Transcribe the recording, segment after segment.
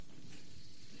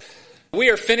We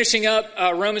are finishing up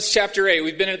Romans chapter 8.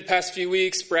 We've been in it the past few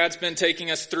weeks. Brad's been taking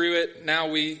us through it. Now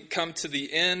we come to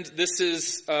the end. This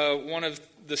is one of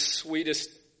the sweetest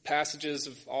passages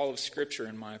of all of Scripture,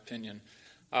 in my opinion.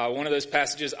 One of those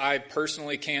passages I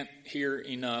personally can't hear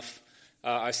enough.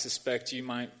 I suspect you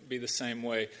might be the same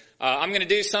way. I'm going to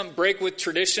do something, break with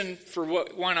tradition.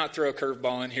 Why not throw a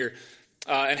curveball in here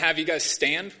and have you guys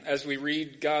stand as we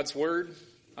read God's Word?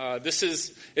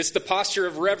 It's the posture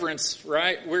of reverence,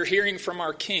 right? We're hearing from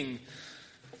our King.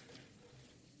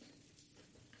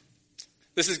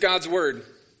 This is God's Word.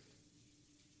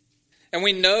 And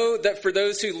we know that for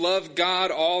those who love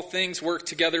God, all things work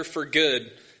together for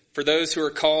good, for those who are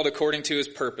called according to His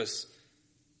purpose.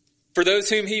 For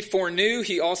those whom He foreknew,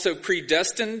 He also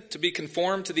predestined to be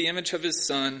conformed to the image of His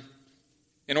Son,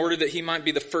 in order that He might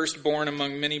be the firstborn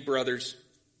among many brothers.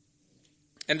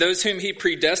 And those whom He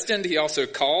predestined, He also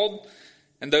called.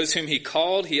 And those whom He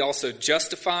called, He also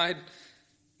justified.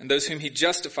 And those whom He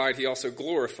justified, He also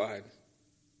glorified.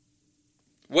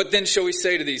 What then shall we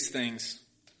say to these things?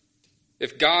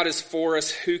 If God is for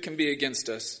us, who can be against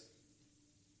us?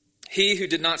 He who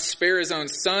did not spare His own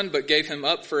Son, but gave Him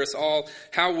up for us all,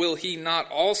 how will He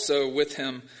not also with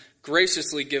Him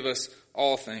graciously give us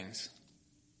all things?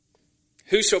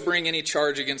 Who shall bring any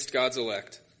charge against God's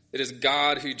elect? It is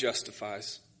God who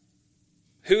justifies.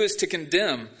 Who is to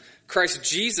condemn? Christ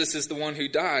Jesus is the one who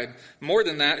died. More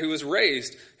than that, who was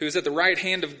raised, who is at the right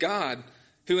hand of God,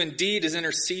 who indeed is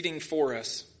interceding for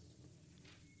us.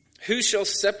 Who shall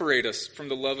separate us from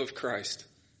the love of Christ?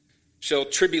 Shall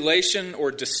tribulation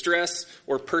or distress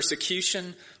or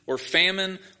persecution or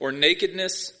famine or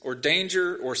nakedness or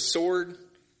danger or sword?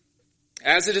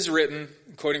 As it is written,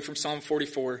 quoting from Psalm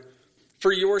 44,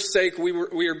 for your sake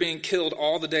we are being killed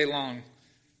all the day long.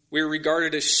 We are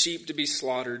regarded as sheep to be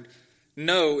slaughtered.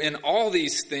 No, in all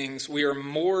these things we are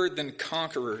more than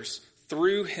conquerors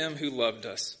through Him who loved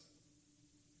us.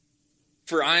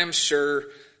 For I am sure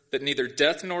that neither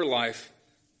death nor life,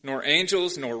 nor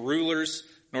angels, nor rulers,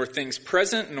 nor things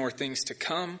present, nor things to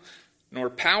come,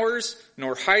 nor powers,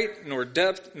 nor height, nor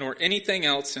depth, nor anything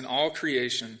else in all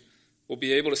creation will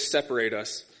be able to separate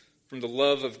us from the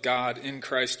love of God in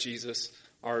Christ Jesus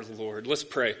our Lord. Let's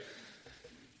pray.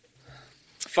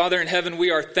 Father in heaven,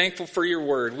 we are thankful for your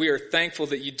word. We are thankful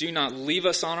that you do not leave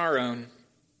us on our own.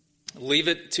 Leave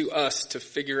it to us to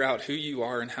figure out who you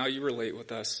are and how you relate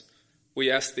with us. We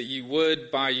ask that you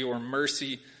would, by your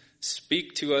mercy,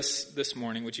 speak to us this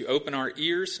morning. Would you open our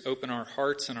ears, open our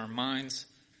hearts and our minds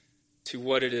to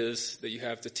what it is that you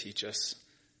have to teach us.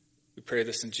 We pray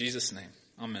this in Jesus' name.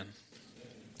 Amen.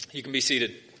 You can be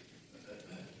seated.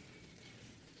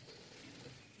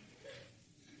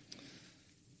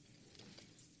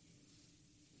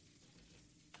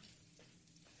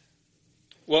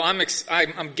 Well,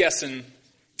 I'm guessing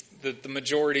that the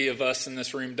majority of us in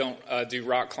this room don't do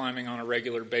rock climbing on a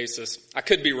regular basis. I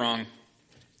could be wrong.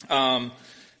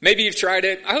 Maybe you've tried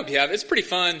it. I hope you have. It's pretty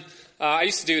fun. I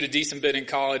used to do it a decent bit in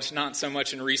college, not so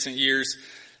much in recent years.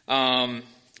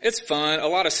 It's fun. A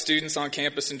lot of students on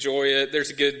campus enjoy it. There's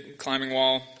a good climbing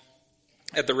wall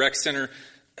at the rec center.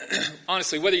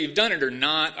 Honestly, whether you've done it or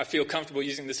not, I feel comfortable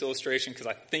using this illustration because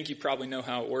I think you probably know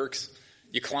how it works.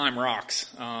 You climb rocks,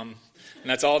 and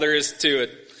that's all there is to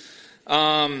it.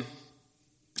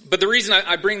 But the reason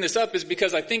I bring this up is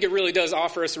because I think it really does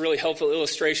offer us a really helpful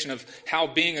illustration of how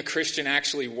being a Christian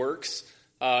actually works,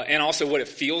 and also what it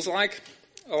feels like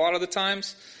a lot of the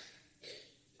times.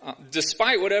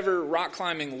 Despite whatever rock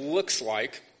climbing looks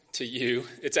like to you,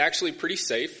 it's actually pretty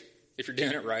safe if you're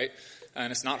doing it right,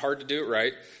 and it's not hard to do it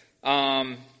right.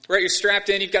 Right, you're strapped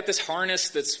in. You've got this harness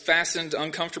that's fastened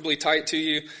uncomfortably tight to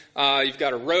you. You've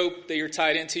got a rope that you're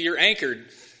tied into. You're anchored.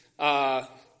 And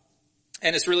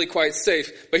it's really quite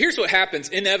safe. But here's what happens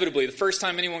inevitably the first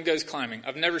time anyone goes climbing.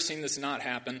 I've never seen this not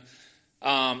happen.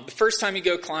 The first time you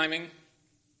go climbing,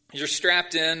 you're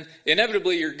strapped in.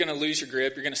 Inevitably, you're going to lose your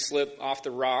grip. You're going to slip off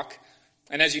the rock.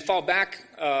 And as you fall back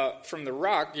from the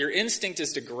rock, your instinct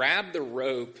is to grab the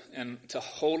rope and to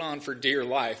hold on for dear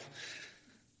life.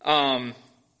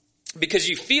 Because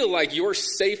you feel like your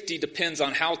safety depends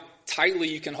on how tightly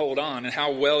you can hold on and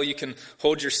how well you can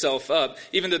hold yourself up,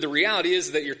 even though the reality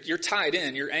is that you're tied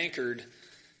in, you're anchored,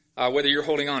 whether you're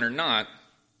holding on or not.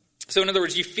 So in other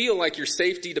words, you feel like your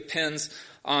safety depends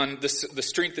on the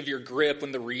strength of your grip,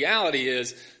 when the reality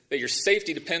is that your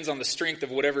safety depends on the strength of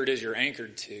whatever it is you're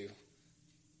anchored to.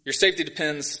 Your safety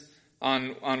depends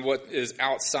on what is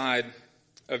outside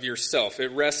of yourself.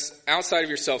 It rests outside of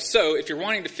yourself. So if you're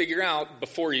wanting to figure out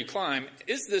before you climb,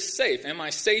 is this safe? Am I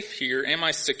safe here? Am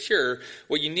I secure?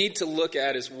 What you need to look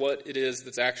at is what it is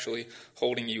that's actually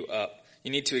holding you up.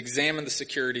 You need to examine the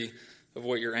security of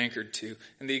what you're anchored to.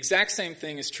 And the exact same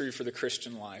thing is true for the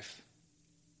Christian life.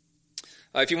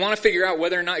 If you want to figure out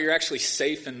whether or not you're actually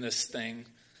safe in this thing,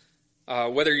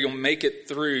 whether you'll make it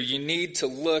through, you need to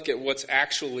look at what's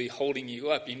actually holding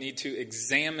you up. You need to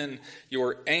examine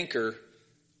your anchor.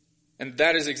 And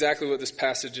that is exactly what this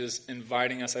passage is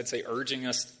inviting us, I'd say urging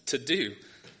us to do,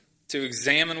 to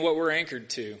examine what we're anchored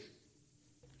to.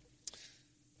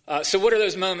 So what are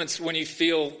those moments when you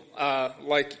feel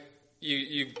like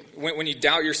when you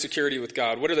doubt your security with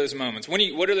God? What are those moments?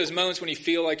 What are those moments when you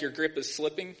feel like your grip is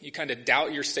slipping? You kind of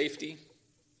doubt your safety?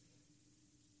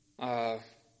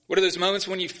 What are those moments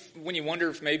when you wonder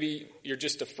if maybe you're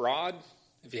just a fraud?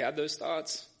 Have you had those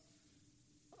thoughts?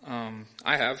 I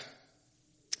have.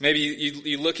 Maybe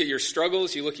you look at your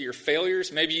struggles, you look at your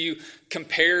failures. Maybe you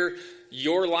compare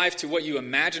your life to what you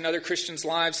imagine other Christians'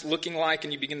 lives looking like,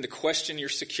 and you begin to question your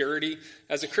security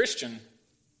as a Christian.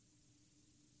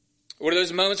 What are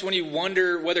those moments when you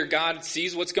wonder whether God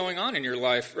sees what's going on in your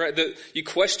life? Right? You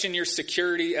question your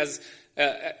security as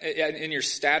in your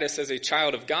status as a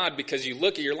child of God because you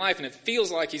look at your life and it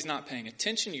feels like He's not paying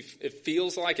attention. It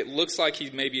feels like, it looks like He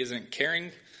maybe isn't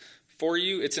caring for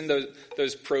you. It's in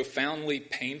those profoundly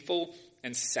painful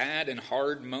and sad and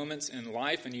hard moments in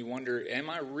life, and you wonder, am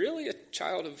I really a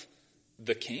child of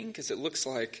the King? Because it looks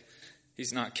like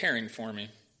He's not caring for me.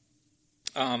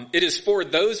 It is for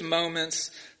those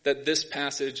moments that this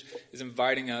passage is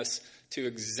inviting us to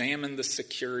examine the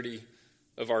security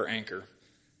of our anchor.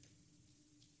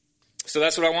 So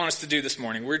that's what I want us to do this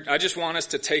morning. I just want us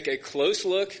to take a close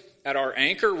look at our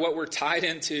anchor, what we're tied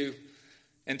into,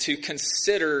 and to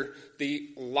consider the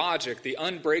logic, the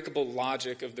unbreakable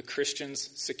logic of the Christian's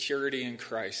security in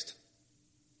Christ.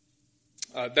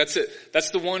 That's it. That's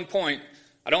the one point.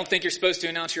 I don't think you're supposed to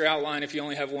announce your outline if you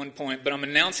only have one point, but I'm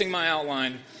announcing my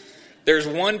outline. There's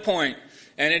one point,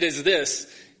 and it is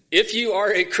this. If you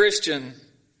are a Christian,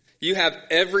 you have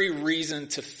every reason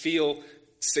to feel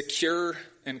secure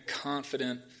and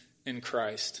confident in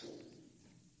Christ.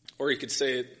 Or you could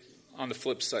say it on the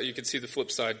flip side. You could see the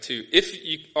flip side too. If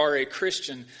you are a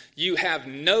Christian, you have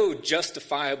no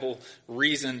justifiable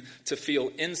reason to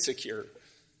feel insecure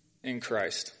in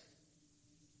Christ.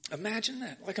 Imagine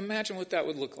that. Imagine what that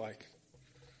would look like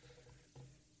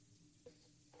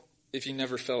if you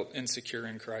never felt insecure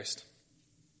in Christ.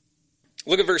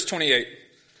 Look at verse 28.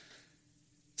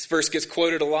 This verse gets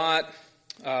quoted a lot.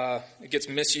 It gets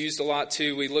misused a lot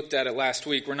too. We looked at it last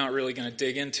week. We're not really going to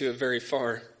dig into it very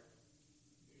far.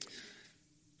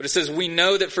 But it says, we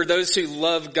know that for those who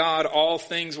love God, all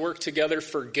things work together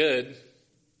for good,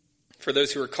 for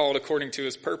those who are called according to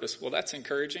His purpose. Well, that's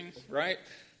encouraging, right?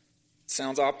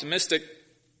 Sounds optimistic.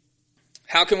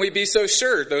 How can we be so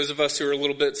sure? Those of us who are a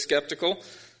little bit skeptical.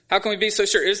 How can we be so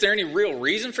sure? Is there any real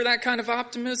reason for that kind of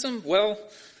optimism? Well,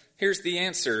 here's the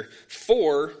answer.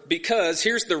 Because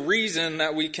here's the reason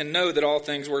that we can know that all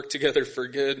things work together for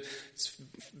good. It's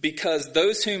because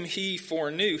those whom He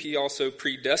foreknew, He also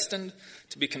predestined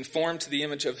to be conformed to the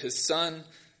image of His Son.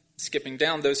 Skipping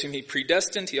down, those whom He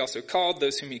predestined, He also called.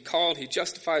 Those whom He called, He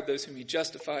justified. Those whom He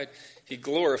justified, He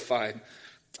glorified.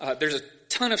 There's a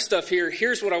ton of stuff here.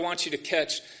 Here's what I want you to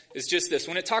catch is just this.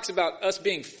 When it talks about us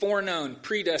being foreknown,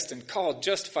 predestined, called,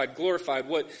 justified, glorified,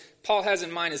 what Paul has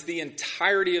in mind is the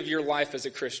entirety of your life as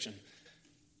a Christian.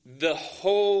 The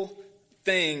whole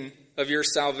thing of your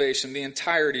salvation, the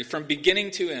entirety, from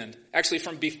beginning to end. Actually,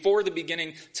 from before the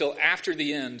beginning till after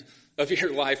the end of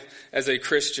your life as a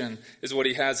Christian is what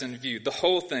he has in view. The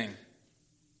whole thing.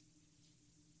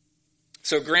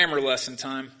 So grammar lesson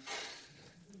time.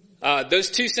 Those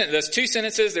two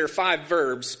sentences, there are 5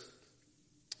 verbs.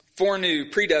 Foreknew,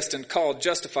 predestined, called,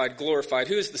 justified, glorified.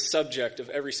 Who is the subject of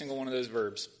every single one of those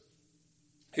verbs?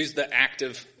 Who's the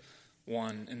active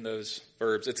one in those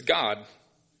verbs? It's God.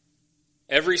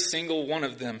 Every single one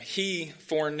of them. He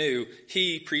foreknew.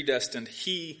 He predestined.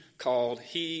 He called.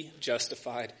 He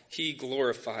justified. He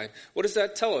glorified. What does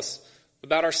that tell us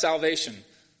about our salvation?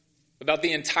 About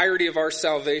the entirety of our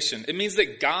salvation? It means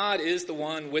that God is the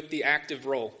one with the active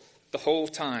role the whole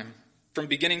time, from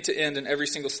beginning to end and every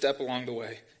single step along the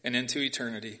way and into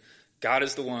eternity. God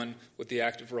is the one with the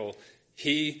active role.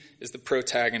 He is the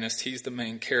protagonist. He's the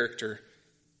main character.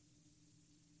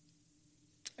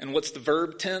 And what's the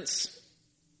verb tense?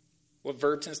 What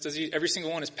verb tense does he use? Every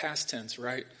single one is past tense,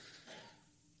 right?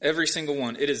 Every single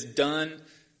one. It is done.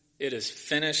 It is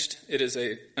finished. It is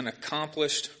an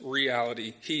accomplished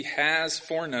reality. He has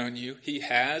foreknown you. He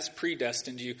has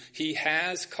predestined you. He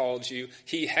has called you.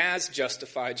 He has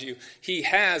justified you. He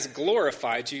has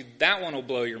glorified you. That one will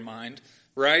blow your mind,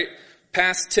 right?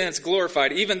 Past tense,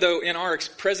 glorified. Even though in our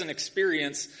present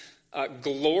experience,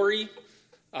 glory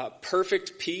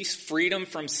perfect peace, freedom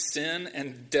from sin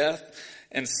and death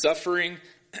and suffering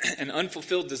and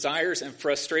unfulfilled desires and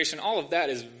frustration. All of that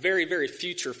is very, very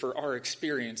future for our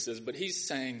experiences. But he's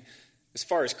saying, as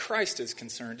far as Christ is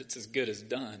concerned, it's as good as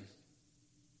done.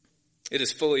 It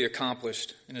is fully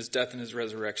accomplished in his death and his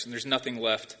resurrection. There's nothing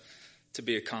left to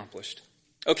be accomplished.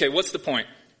 Okay, what's the point?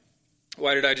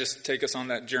 Why did I just take us on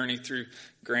that journey through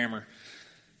grammar?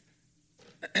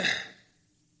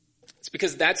 It's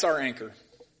because that's our anchor.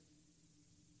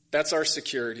 That's our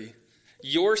security.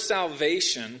 Your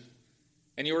salvation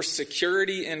and your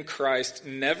security in Christ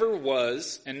never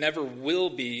was and never will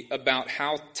be about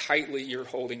how tightly you're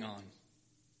holding on.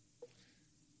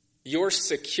 Your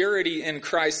security in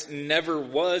Christ never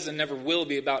was and never will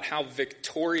be about how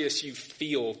victorious you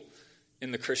feel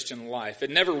in the Christian life.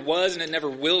 It never was and it never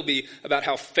will be about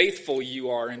how faithful you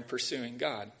are in pursuing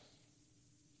God.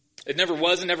 It never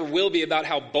was and never will be about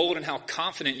how bold and how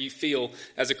confident you feel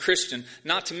as a Christian,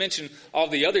 not to mention all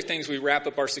the other things we wrap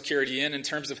up our security in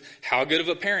terms of how good of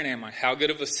a parent am I, how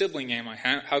good of a sibling am I,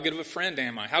 how good of a friend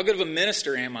am I, how good of a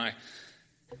minister am I.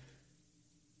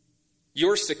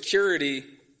 Your security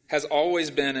has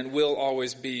always been and will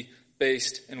always be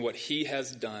based in what he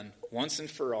has done once and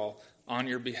for all on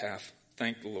your behalf.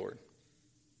 Thank the Lord.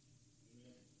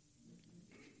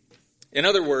 In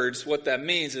other words, what that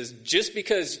means is just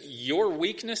because your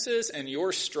weaknesses and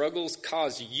your struggles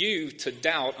cause you to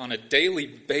doubt on a daily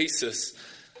basis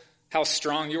how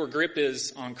strong your grip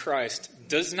is on Christ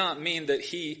does not mean that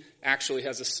he actually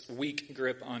has a weak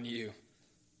grip on you.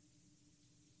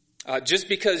 Just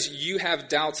because you have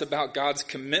doubts about God's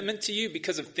commitment to you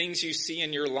because of things you see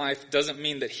in your life doesn't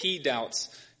mean that he doubts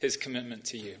his commitment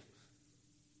to you.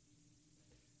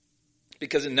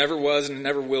 Because it never was and it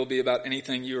never will be about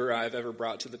anything you or I have ever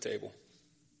brought to the table.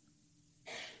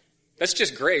 That's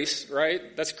just grace,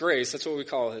 right? That's grace. That's what we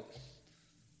call it.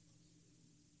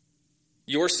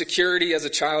 Your security as a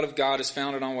child of God is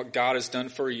founded on what God has done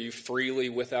for you freely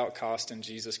without cost in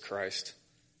Jesus Christ.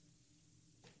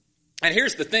 And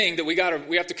here's the thing that we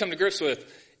have to come to grips with.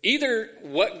 Either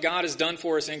what God has done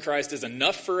for us in Christ is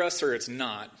enough for us or it's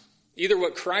not. Either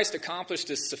what Christ accomplished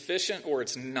is sufficient or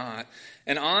it's not.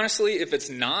 And honestly, if it's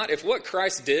not, if what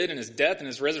Christ did in his death and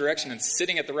his resurrection and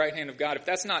sitting at the right hand of God, if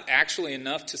that's not actually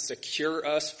enough to secure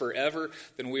us forever,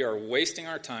 then we are wasting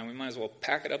our time. We might as well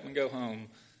pack it up and go home.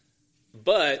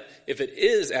 But if it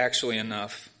is actually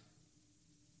enough,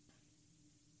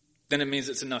 then it means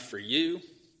it's enough for you.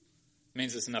 It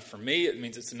means it's enough for me. It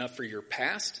means it's enough for your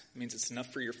past. It means it's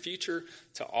enough for your future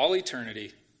to all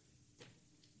eternity.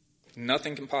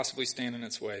 Nothing can possibly stand in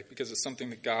its way because it's something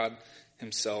that God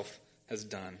himself has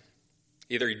done.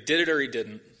 Either he did it or he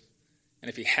didn't. And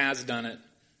if he has done it,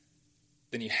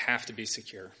 then you have to be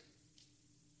secure.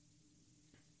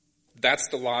 That's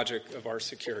the logic of our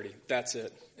security. That's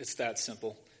it. It's that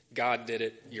simple. God did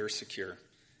it. You're secure.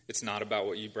 It's not about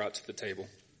what you brought to the table.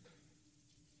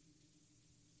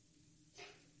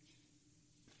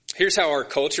 Here's how our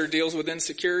culture deals with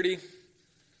insecurity.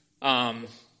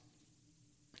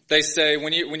 They say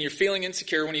when you're feeling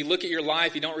insecure, when you look at your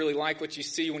life, you don't really like what you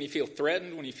see, when you feel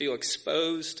threatened, when you feel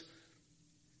exposed,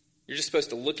 you're just supposed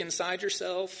to look inside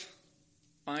yourself,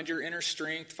 find your inner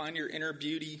strength, find your inner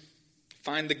beauty,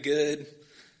 find the good,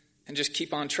 and just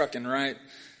keep on trucking, right?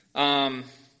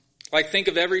 Think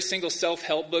of every single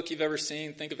self-help book you've ever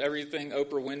seen. Think of everything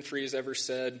Oprah Winfrey has ever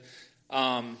said.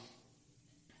 I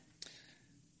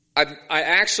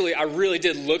really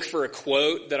did look for a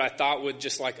quote that I thought would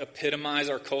just epitomize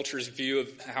our culture's view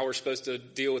of how we're supposed to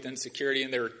deal with insecurity,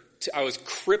 and I was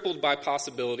crippled by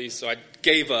possibilities, so I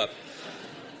gave up.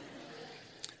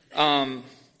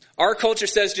 Our culture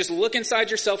says just look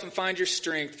inside yourself and find your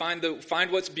strength,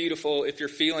 find what's beautiful if you're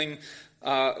feeling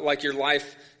like your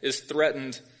life is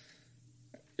threatened,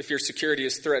 if your security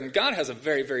is threatened. God has a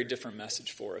very, very different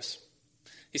message for us.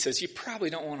 He says you probably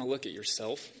don't want to look at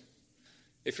yourself.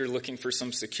 If you're looking for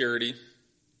some security,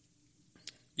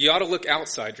 you ought to look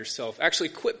outside yourself. Actually,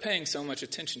 quit paying so much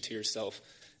attention to yourself.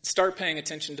 Start paying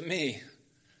attention to me.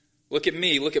 Look at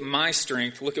me. Look at my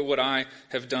strength. Look at what I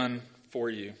have done for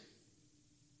you.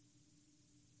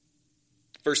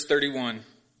 Verse 31.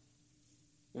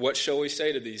 What shall we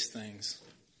say to these things?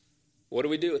 What do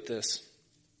we do with this?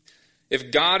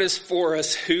 If God is for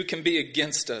us, who can be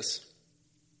against us?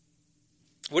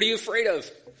 What are you afraid of?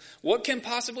 What can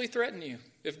possibly threaten you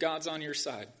if God's on your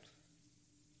side?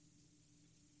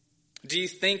 Do you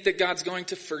think that God's going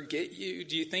to forget you?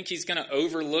 Do you think he's going to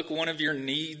overlook one of your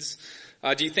needs?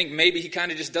 Do you think maybe he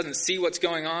kind of just doesn't see what's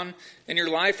going on in your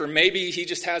life? Or maybe he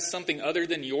just has something other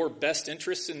than your best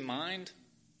interests in mind?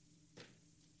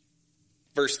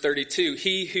 Verse 32,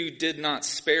 he who did not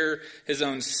spare his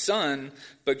own son,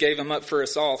 but gave him up for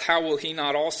us all, how will he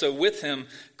not also with him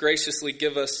graciously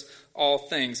give us all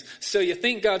things? So you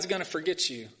think God's going to forget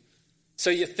you? So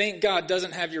you think God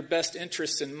doesn't have your best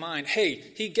interests in mind? Hey,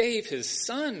 he gave his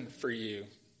son for you.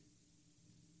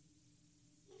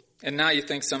 And now you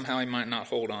think somehow he might not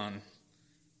hold on.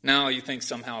 Now you think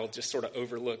somehow he'll just sort of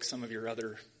overlook some of your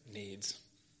other needs.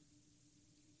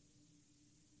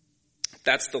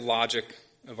 That's the logic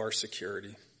of our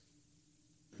security.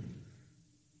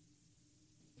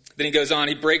 Then he goes on,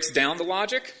 he breaks down the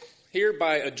logic here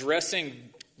by addressing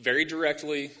very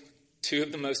directly two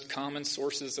of the most common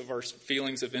sources of our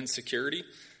feelings of insecurity.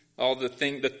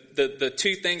 The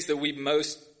two things that we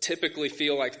most typically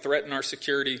feel like threaten our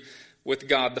security with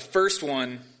God. The first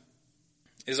one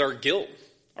is our guilt,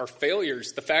 our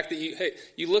failures. The fact that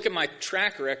you look at my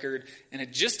track record and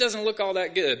it just doesn't look all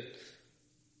that good.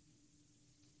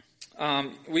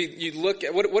 You look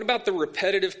at what about the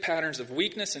repetitive patterns of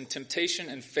weakness and temptation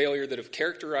and failure that have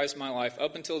characterized my life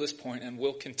up until this point and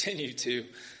will continue to?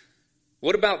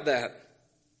 What about that?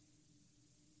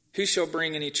 Who shall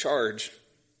bring any charge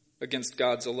against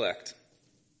God's elect?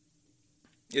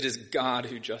 It is God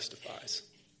who justifies.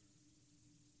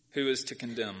 Who is to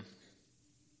condemn?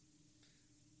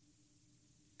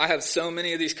 I have so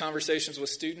many of these conversations with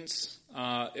students.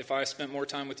 If I spent more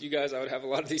time with you guys, I would have a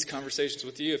lot of these conversations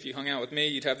with you. If you hung out with me,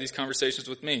 you'd have these conversations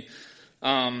with me.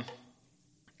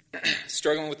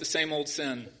 Struggling with the same old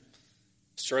sin.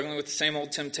 Struggling with the same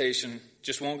old temptation.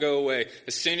 Just won't go away.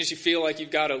 As soon as you feel like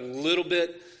you've got a little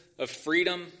bit of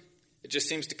freedom, it just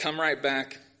seems to come right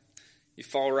back. You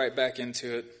fall right back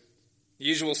into it.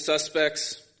 Usual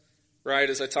suspects, right?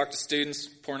 As I talk to students,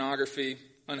 pornography,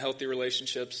 unhealthy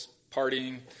relationships,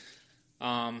 partying.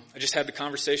 I just had the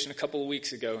conversation a couple of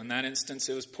weeks ago. In that instance,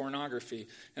 it was pornography.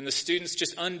 And the student's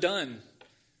just undone.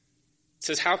 It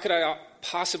says, how could I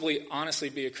possibly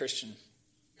honestly be a Christian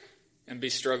and be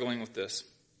struggling with this?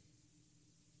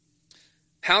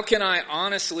 How can I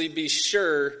honestly be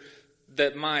sure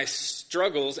that my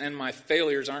struggles and my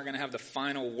failures aren't going to have the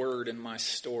final word in my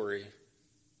story?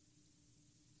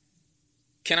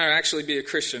 Can I actually be a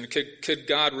Christian? Could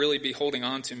God really be holding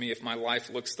on to me if my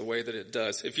life looks the way that it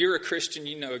does? If you're a Christian,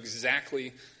 you know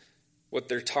exactly what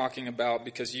they're talking about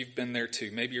because you've been there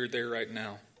too. Maybe you're there right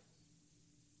now.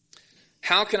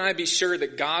 How can I be sure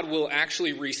that God will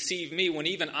actually receive me when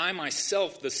even I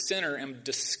myself, the sinner, am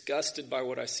disgusted by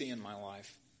what I see in my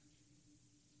life?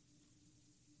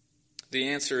 The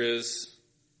answer is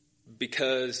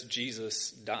because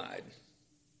Jesus died.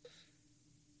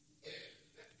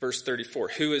 Verse 34,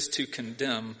 who is to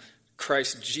condemn?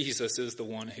 Christ Jesus is the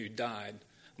one who died.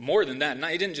 More than that,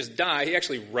 he didn't just die, he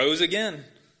actually rose again.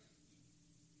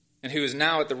 And who is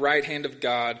now at the right hand of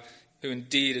God, who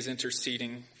indeed is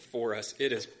interceding for us.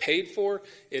 It is paid for,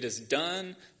 it is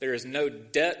done, there is no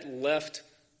debt left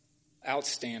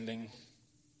outstanding.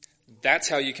 That's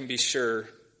how you can be sure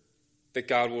that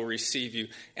God will receive you.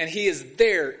 And he is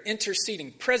there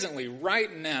interceding presently,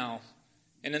 right now,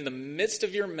 and in the midst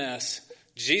of your mess,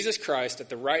 Jesus Christ at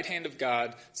the right hand of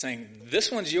God saying,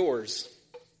 this one's yours.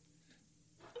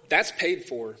 That's paid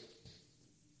for.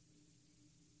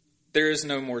 There is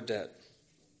no more debt.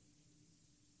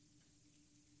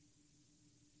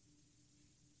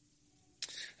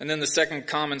 And then the second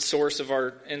common source of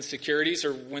our insecurities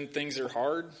are when things are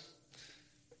hard,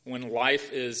 when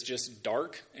life is just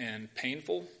dark and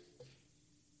painful.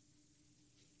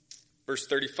 Verse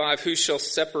 35, who shall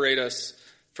separate us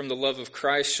from the love of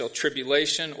Christ? Shall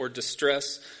tribulation or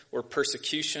distress or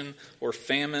persecution or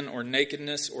famine or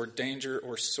nakedness or danger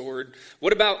or sword?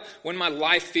 What about when my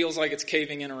life feels like it's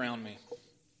caving in around me?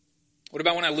 What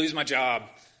about when I lose my job?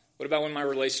 What about when my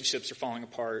relationships are falling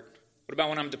apart? What about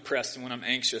when I'm depressed and when I'm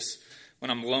anxious, when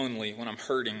I'm lonely, when I'm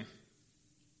hurting?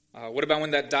 What about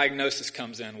when that diagnosis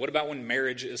comes in? What about when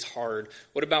marriage is hard?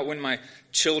 What about when my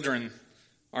children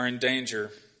are in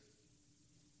danger?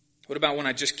 What about when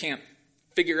I just can't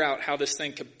figure out how this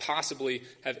thing could possibly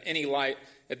have any light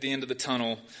at the end of the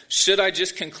tunnel? Should I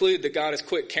just conclude that God has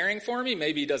quit caring for me?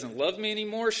 Maybe he doesn't love me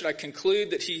anymore. Should I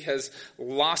conclude that he has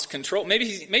lost control? Maybe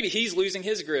he's losing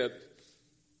his grip.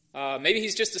 Maybe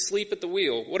he's just asleep at the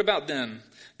wheel. What about then?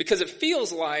 Because it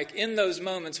feels like in those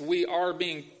moments we're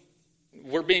being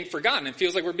forgotten. It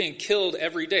feels like we're being killed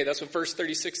every day. That's what verse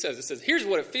 36 says. It says, here's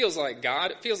what it feels like,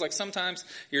 God. It feels like sometimes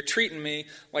you're treating me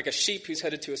like a sheep who's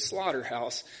headed to a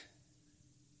slaughterhouse.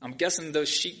 I'm guessing those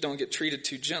sheep don't get treated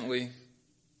too gently.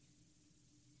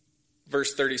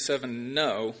 Verse 37,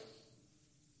 no.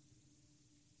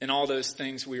 In all those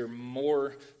things we are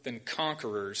more than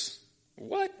conquerors.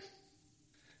 What?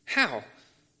 How?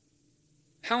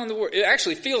 How in the world? It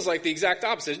actually feels like the exact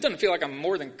opposite. It doesn't feel like I'm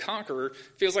more than conqueror. It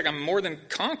feels like I'm more than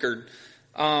conquered.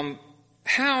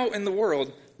 How in the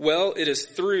world? Well, it is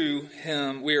through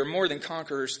him. We are more than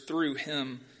conquerors through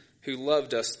him who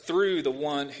loved us, through the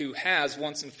one who has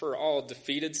once and for all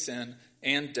defeated sin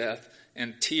and death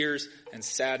and tears and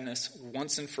sadness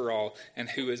once and for all, and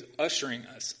who is ushering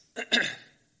us,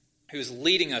 who is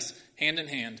leading us hand in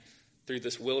hand through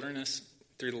this wilderness,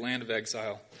 through the land of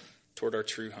exile, toward our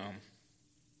true home.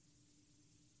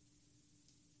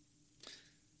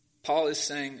 Paul is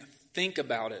saying, think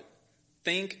about it.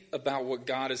 Think about what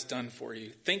God has done for you.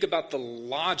 Think about the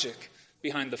logic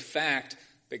behind the fact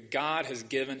that God has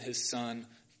given his son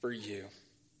for you.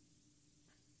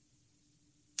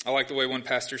 I like the way one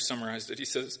pastor summarized it. He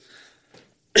says,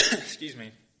 excuse me.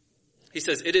 He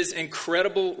says, it is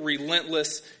incredible,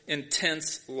 relentless,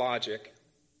 intense logic.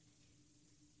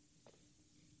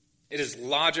 It is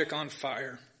logic on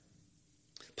fire.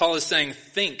 Paul is saying,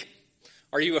 think.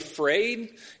 Are you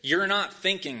afraid? You're not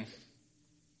thinking.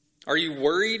 Are you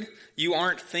worried? You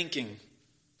aren't thinking.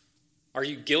 Are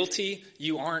you guilty?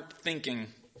 You aren't thinking.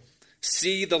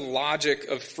 See the logic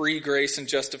of free grace and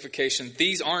justification.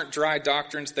 These aren't dry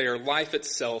doctrines. They are life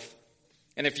itself.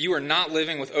 And if you are not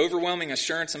living with overwhelming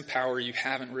assurance and power, you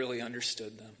haven't really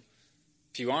understood them.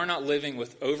 If you are not living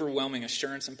with overwhelming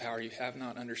assurance and power, you have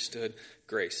not understood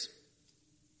grace.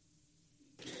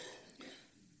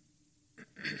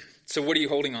 So what are you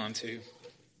holding on to?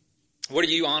 What are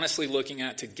you honestly looking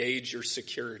at to gauge your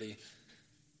security?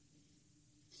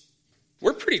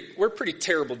 We're pretty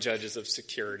terrible judges of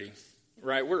security,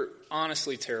 right? We're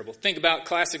honestly terrible. Think about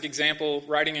classic example,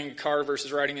 riding in a car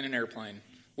versus riding in an airplane.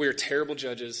 We are terrible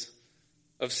judges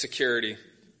of security.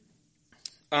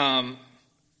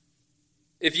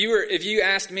 If you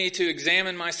asked me to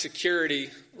examine my security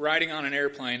riding on an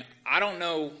airplane, I don't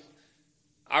know.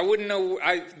 I wouldn't know.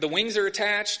 The wings are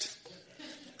attached.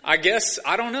 I guess,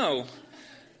 I don't know.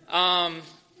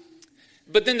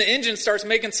 But then the engine starts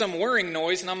making some whirring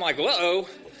noise, and I'm like, uh-oh,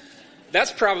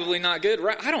 that's probably not good,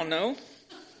 right? I don't know.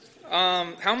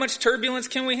 How much turbulence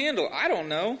can we handle? I don't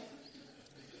know.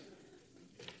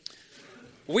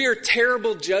 We are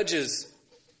terrible judges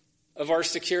of our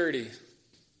security.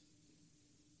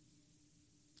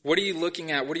 What are you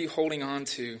looking at? What are you holding on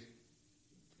to?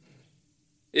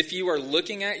 If you are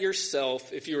looking at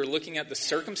yourself, if you are looking at the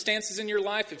circumstances in your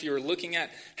life, if you are looking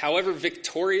at however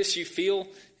victorious you feel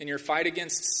in your fight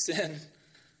against sin,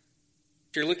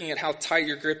 if you're looking at how tight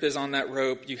your grip is on that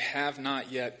rope, you have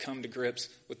not yet come to grips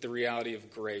with the reality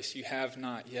of grace. You have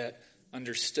not yet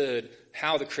understood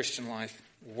how the Christian life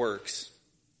works.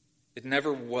 It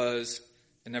never was,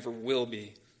 it never will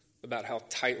be about how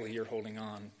tightly you're holding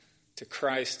on to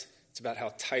Christ. It's about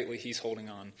how tightly he's holding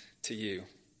on to you.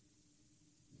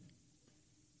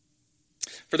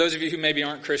 For those of you who maybe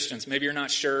aren't Christians, maybe you're not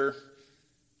sure,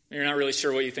 you're not really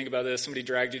sure what you think about this. Somebody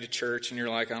dragged you to church and you're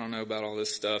like, I don't know about all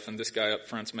this stuff, and this guy up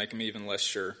front's making me even less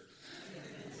sure.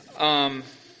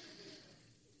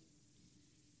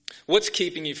 What's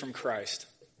keeping you from Christ?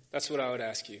 That's what I would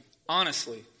ask you.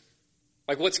 Honestly.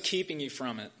 Like, what's keeping you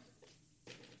from it?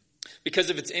 Because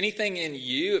if it's anything in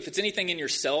you, if it's anything in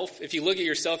yourself, if you look at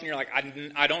yourself and you're like,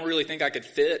 I don't really think I could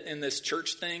fit in this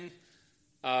church thing,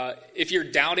 if you're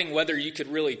doubting whether you could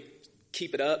really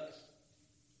keep it up,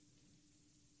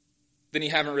 then you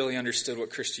haven't really understood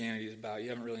what Christianity is about. You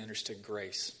haven't really understood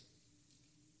grace.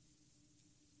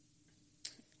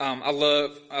 I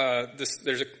love this.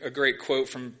 There's a great quote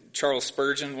from Charles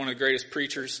Spurgeon, one of the greatest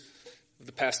preachers of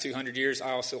the past 200 years.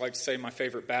 I also like to say my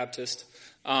favorite Baptist,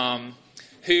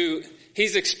 who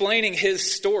he's explaining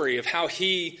his story of how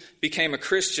he became a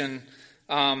Christian.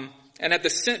 And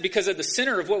because at the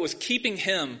center of what was keeping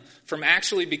him from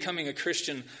actually becoming a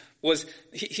Christian was,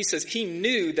 he says, he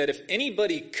knew that if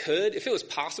anybody could, if it was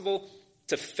possible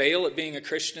to fail at being a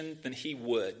Christian, then he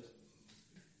would.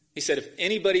 He said, if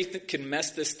anybody can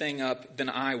mess this thing up, then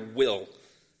I will.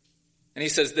 And he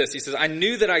says this, he says, I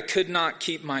knew that I could not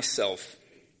keep myself.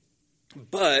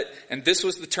 But, and this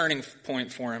was the turning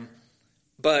point for him,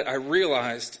 but I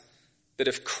realized that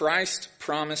if Christ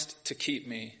promised to keep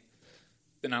me,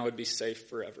 then I would be safe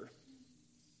forever.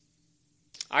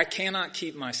 I cannot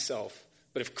keep myself,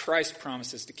 but if Christ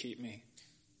promises to keep me,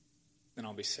 then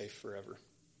I'll be safe forever.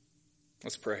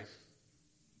 Let's pray.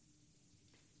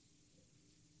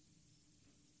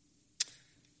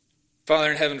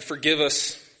 Father in heaven, forgive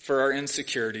us for our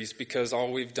insecurities, because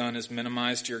all we've done is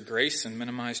minimized your grace and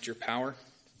minimized your power.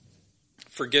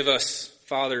 Forgive us,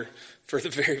 Father, for the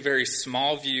very, very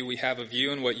small view we have of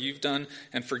you and what you've done,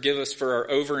 and forgive us for our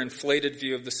overinflated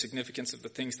view of the significance of the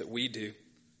things that we do.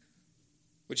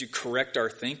 Would you correct our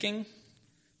thinking?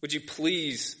 Would you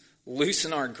please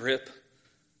loosen our grip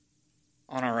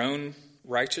on our own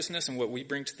righteousness and what we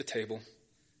bring to the table,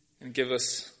 and give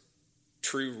us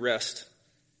true rest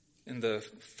in the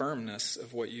firmness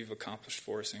of what you've accomplished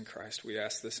for us in Christ. We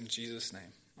ask this in Jesus'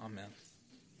 name. Amen.